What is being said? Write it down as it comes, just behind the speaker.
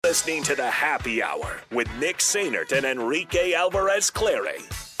listening to the Happy Hour with Nick Sainert and Enrique Alvarez Clary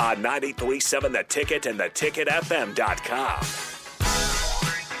on 93.7 The Ticket and theticketfm.com.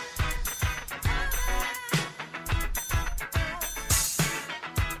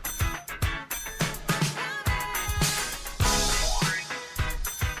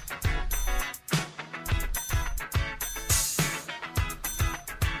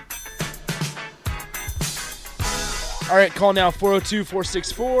 All right, call now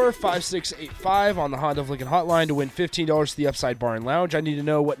 402-464-5685 on the Honda of Lincoln hotline to win $15 to the Upside Bar and Lounge. I need to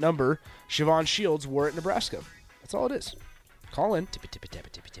know what number Siobhan Shields wore at Nebraska. That's all it is. Call in.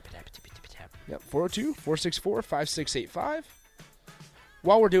 Yep, 402-464-5685.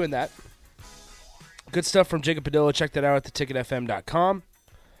 While we're doing that, good stuff from Jacob Padilla. Check that out at theticketfm.com.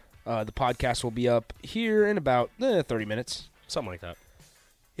 The podcast will be up here in about 30 minutes. Something like that.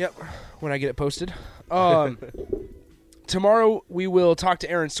 Yep, when I get it posted. Tomorrow, we will talk to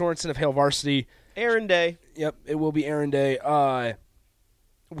Aaron Sorensen of Hail Varsity. Aaron Day. Yep, it will be Aaron Day.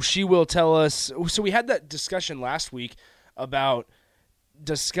 She will tell us. So we had that discussion last week about,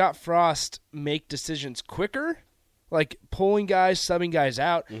 does Scott Frost make decisions quicker? Like pulling guys, subbing guys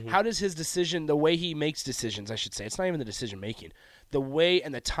out. Mm-hmm. How does his decision, the way he makes decisions, I should say, it's not even the decision making, the way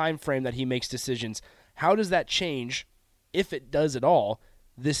and the time frame that he makes decisions, how does that change, if it does at all,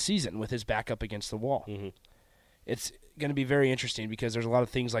 this season with his back up against the wall? Mm-hmm. It's going to be very interesting because there's a lot of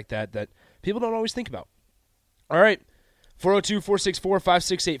things like that that people don't always think about. All right,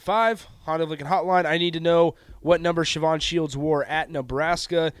 402-464-5685, Honda of Lincoln hotline. I need to know what number Siobhan Shields wore at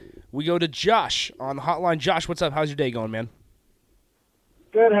Nebraska. We go to Josh on the hotline. Josh, what's up? How's your day going, man?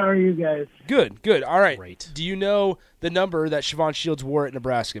 Good. How are you guys? Good, good. All right. Great. Do you know the number that Siobhan Shields wore at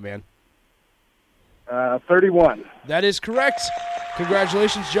Nebraska, man? 31. That is correct.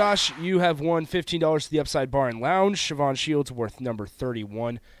 Congratulations, Josh. You have won $15 to the Upside Bar and Lounge. Siobhan Shields worth number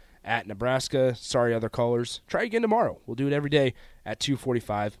 31 at Nebraska. Sorry, other callers. Try again tomorrow. We'll do it every day at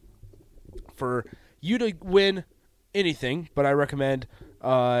 2:45 for you to win anything, but I recommend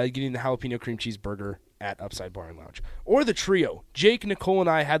getting the jalapeno cream cheese burger at Upside Bar and Lounge. Or the trio. Jake, Nicole, and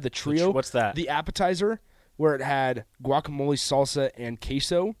I had the trio. What's that? The appetizer, where it had guacamole, salsa, and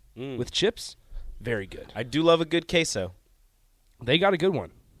queso with chips. Very good. I do love a good queso. They got a good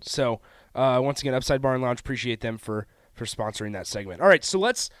one. So, once again, Upside Bar and Lounge, appreciate them for sponsoring that segment. All right, so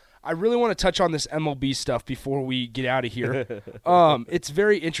I really want to touch on this MLB stuff before we get out of here. It's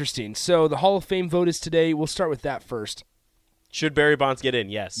very interesting. So, the Hall of Fame vote is today. We'll start with that first. Should Barry Bonds get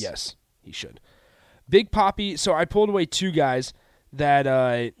in? Yes. Yes, he should. Big Papi, so I pulled away two guys that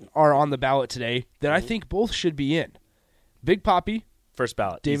are on the ballot today that I think both should be in. Big Papi. First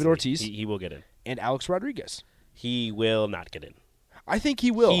ballot. David easily. Ortiz. He will get in. And Alex Rodriguez. He will not get in. I think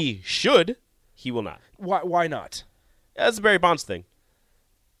he will. He should. He will not. Why not? That's the Barry Bonds thing.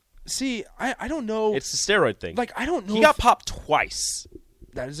 See, I don't know. It's the steroid thing. Like, I don't know. He got popped twice.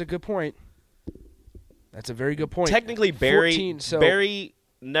 That is a good point. That's a very good point. Technically, Barry 14, Barry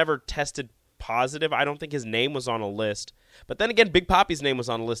never tested positive. I don't think his name was on a list. But then again, Big Papi's name was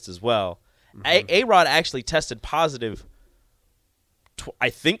on a list as well. Mm-hmm. A-Rod actually tested positive,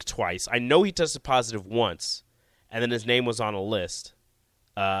 I think twice. I know he tested positive once, and then his name was on a list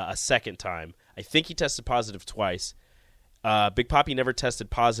a second time. I think he tested positive twice. Big Papi never tested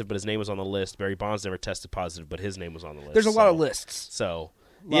positive, but his name was on the list. Barry Bonds never tested positive, but his name was on the list. There's a lot of lists. So,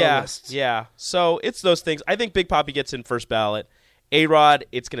 Lot of lists. yeah. So it's those things. I think Big Papi gets in first ballot. A-Rod,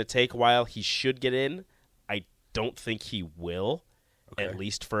 it's going to take a while. He should get in. I don't think he will, at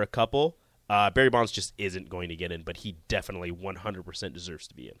least for a couple. Barry Bonds just isn't going to get in, but he definitely 100% deserves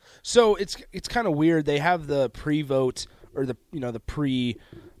to be in. So it's kind of weird. They have the pre-vote or the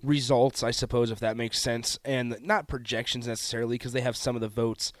pre-results, I suppose, if that makes sense, and not projections necessarily because they have some of the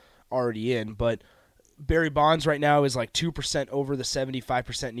votes already in. But Barry Bonds right now is like 2% over the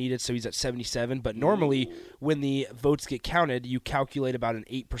 75% needed, so he's at 77. But normally, when the votes get counted, you calculate about an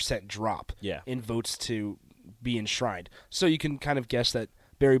 8% drop in votes to be enshrined. So you can kind of guess that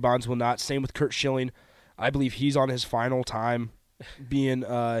Barry Bonds will not. Same with Curt Schilling. I believe he's on his final time being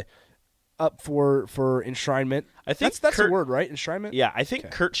up for enshrinement. I think that's the word, right? Enshrinement? Yeah, I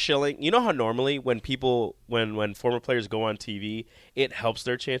think Curt Schilling, you know how normally when former players go on TV, it helps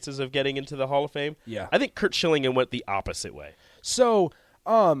their chances of getting into the Hall of Fame? Yeah. I think Curt Schilling went the opposite way. So,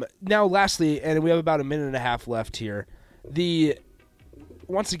 now lastly, and we have about a minute and a half left here,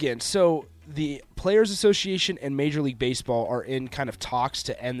 once again, so the Players Association and Major League Baseball are in kind of talks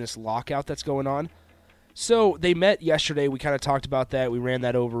to end this lockout that's going on. So they met yesterday. We kind of talked about that. We ran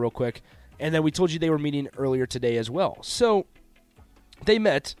that over real quick. And then we told you they were meeting earlier today as well. So they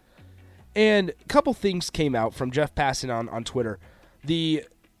met, and a couple things came out from Jeff Passan on Twitter. The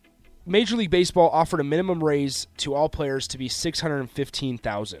Major League Baseball offered a minimum raise to all players to be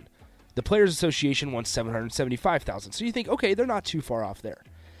 $615,000. The Players Association wants $775,000. So you think, okay, they're not too far off there.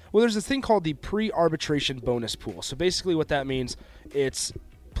 Well, there's this thing called the pre-arbitration bonus pool. So basically what that means, it's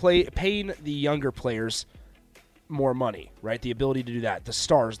paying the younger players more money, right? The ability to do that. The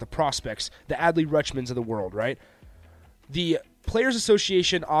stars, the prospects, the Adley Rutschmans of the world, right? The Players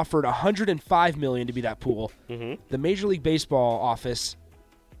Association offered $105 million to be that pool. Mm-hmm. The Major League Baseball office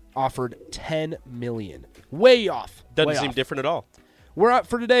offered $10 million. Way off. Doesn't seem different at all. We're out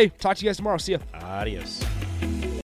for today. Talk to you guys tomorrow. See ya. Adios.